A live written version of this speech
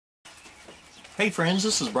Hey friends,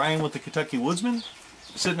 this is Brian with the Ky Woodsman,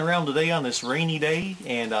 sitting around today on this rainy day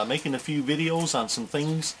and making a few videos on some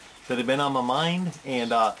things that have been on my mind.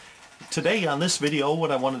 And today on this video what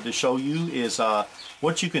I wanted to show you is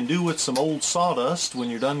what you can do with some old sawdust when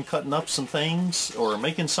you're done cutting up some things or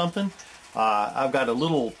making something. I've got a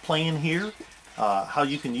little plan here how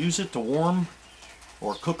you can use it to warm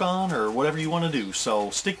or cook on or whatever you want to do. So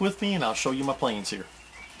stick with me and I'll show you my plans here.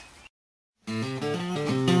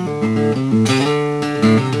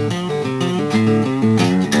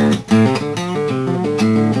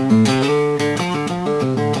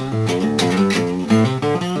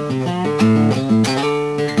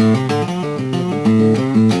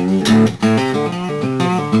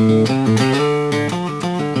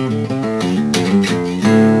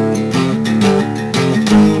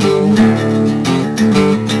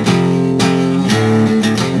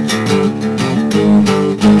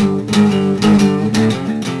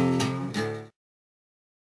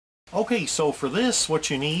 Okay, so for this what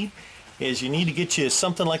you need is you need to get you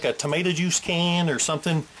something like a tomato juice can or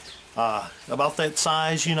something about that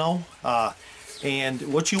size, you know. And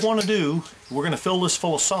what you want to do, we're going to fill this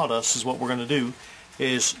full of sawdust is what we're going to do,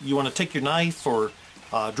 is you want to take your knife or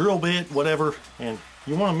drill bit, whatever, and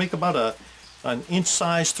you want to make about an inch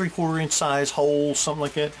size, 3/4 inch size hole, something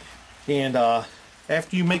like that. And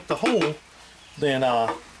after you make the hole, then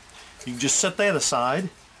you just set that aside,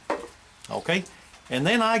 okay? And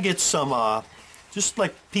then I get some just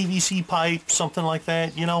like PVC pipe, something like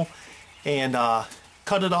that, you know, and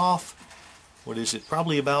cut it off. What is it?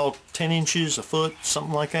 Probably about 10 inches, a foot,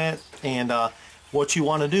 something like that. And what you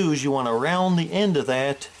want to do is you want to round the end of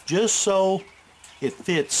that just so it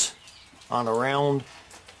fits on a round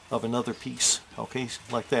of another piece, okay,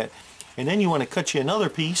 like that. And then you want to cut you another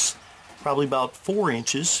piece, probably about 4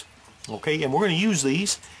 inches, okay. And we're going to use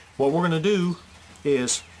these. What we're going to do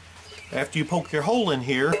is, after you poke your hole in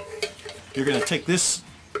here, you're going to take this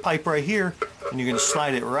pipe right here and you're going to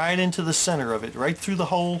slide it right into the center of it, right through the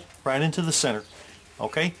hole, right into the center,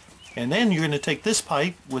 okay? And then you're going to take this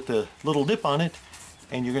pipe with a little dip on it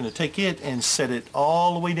and you're going to take it and set it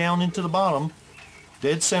all the way down into the bottom,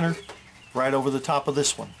 dead center, right over the top of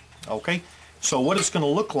this one, okay? So what it's going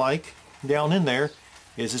to look like down in there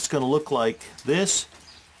is it's going to look like this,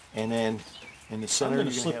 and then in the center, I'm going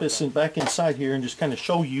to slip this back inside here and just kind of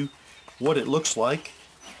show you what it looks like.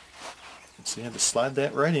 So you have to slide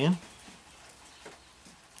that right in,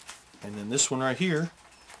 and then this one right here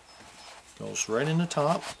goes right in the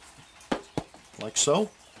top like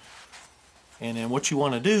so. And then what you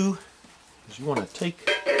want to do is you want to take,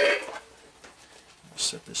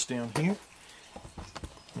 set this down here,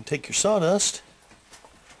 and take your sawdust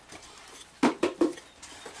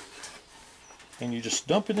and you just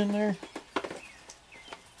dump it in there.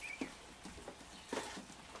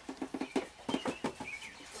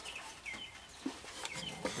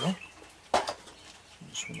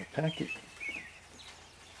 Pack it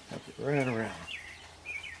right around,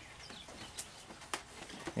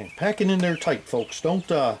 and pack it in there tight, folks. Don't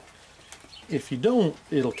if you don't,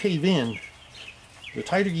 it'll cave in. The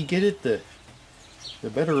tighter you get it, the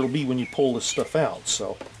better it'll be when you pull this stuff out.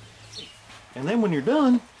 So, and then when you're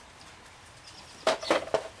done,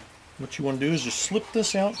 what you want to do is just slip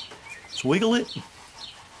this out, just wiggle it,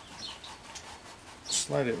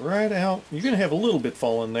 slide it right out. You're gonna have a little bit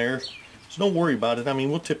fall in there, so don't worry about it. I mean,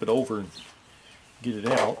 we'll tip it over and get it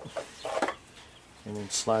out. And then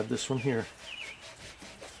slide this one here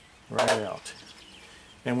right out.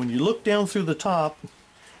 And when you look down through the top,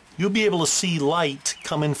 you'll be able to see light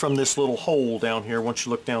coming from this little hole down here once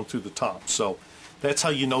you look down through the top. So that's how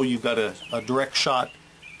you know you've got a direct shot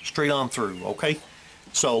straight on through, okay?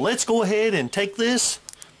 So let's go ahead and take this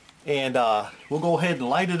and we'll go ahead and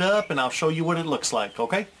light it up and I'll show you what it looks like,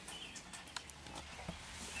 okay?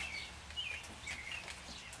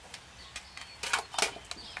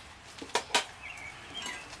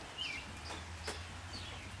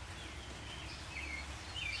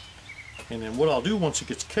 And then what I'll do once it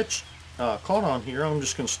gets caught on here, I'm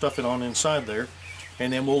just going to stuff it on inside there,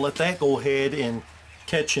 and then we'll let that go ahead and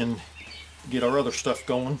catch and get our other stuff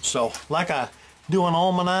going. So like I do on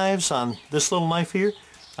all my knives, on this little knife here,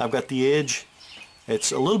 I've got the edge.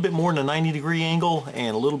 It's a little bit more than a 90-degree angle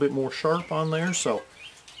and a little bit more sharp on there. So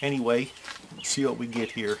anyway, let's see what we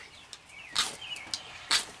get here.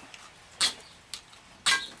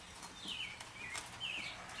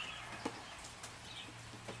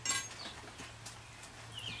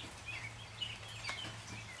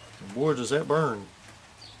 Boy, does that burn.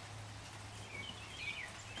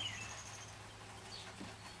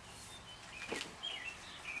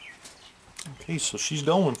 Okay, so she's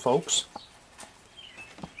going, folks.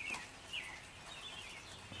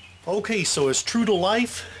 Okay, so it's true to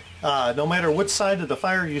life. No matter what side of the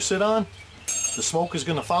fire you sit on, the smoke is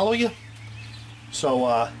going to follow you.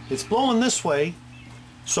 So it's blowing this way.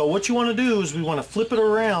 So what you want to do is we want to flip it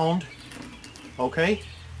around, okay?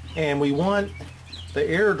 And we want the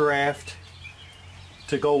air draft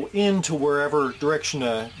to go into wherever direction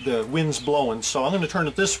the wind's blowing. So I'm going to turn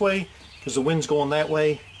it this way because the wind's going that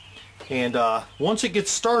way. And once it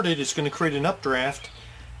gets started, it's going to create an updraft,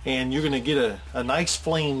 and you're going to get a nice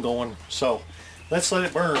flame going. So let's let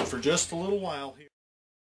it burn for just a little while here.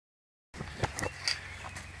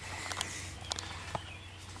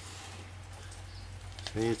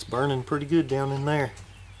 See, it's burning pretty good down in there.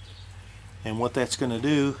 And what that's going to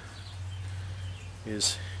do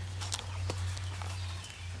is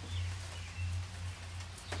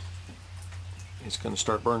it's going to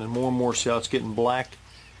start burning more and more. See how it's getting black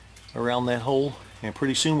around that hole? And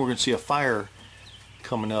pretty soon we're going to see a fire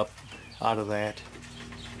coming up out of that.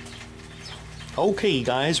 Okay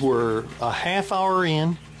guys, we're a half hour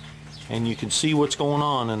in and you can see what's going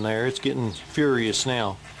on in there. It's getting furious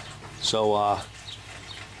now. So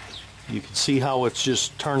you can see how it's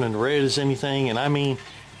just turning red as anything, and I mean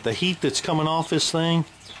the heat that's coming off this thing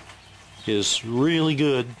is really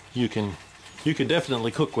good. You could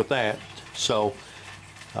definitely cook with that. So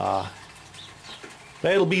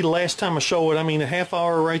that'll be the last time I show it. I mean, a half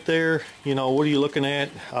hour right there, you know, what are you looking at?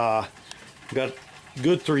 Got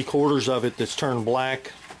good 3/4 of it that's turned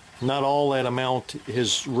black. Not all that amount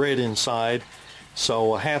is red inside.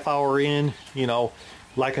 So a half hour in, you know,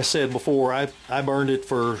 like I said before, I burned it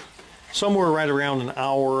for somewhere right around an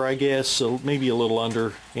hour, I guess, so maybe a little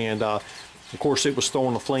under. And of course it was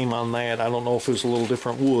throwing a flame on that. I don't know if it was a little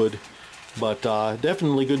different wood, but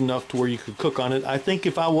definitely good enough to where you could cook on it. I think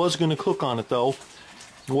if I was going to cook on it though,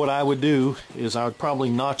 what I would do is I would probably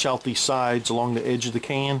notch out these sides along the edge of the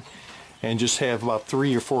can and just have about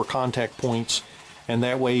 3 or 4 contact points, and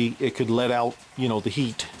that way it could let out, you know, the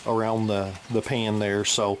heat around the pan there.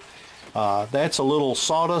 So that's a little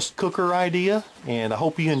sawdust cooker idea, and I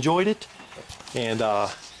hope you enjoyed it. And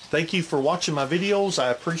thank you for watching my videos. I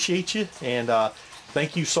appreciate you, and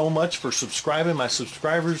thank you so much for subscribing. My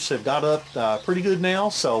subscribers have got up pretty good now,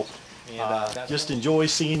 so just enjoy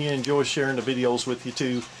seeing you, enjoy sharing the videos with you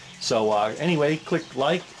too. So anyway, click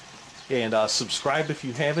like and subscribe if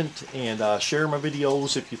you haven't, and share my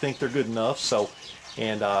videos if you think they're good enough. So,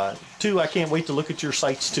 and two, I can't wait to look at your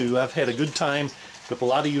sites too. I've had a good time with a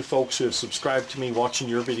lot of you folks who have subscribed to me, watching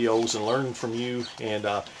your videos and learning from you. And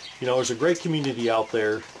you know, there's a great community out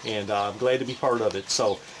there, and I'm glad to be part of it.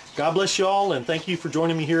 So God bless you all, and thank you for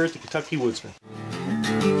joining me here at the Kentucky Woodsman.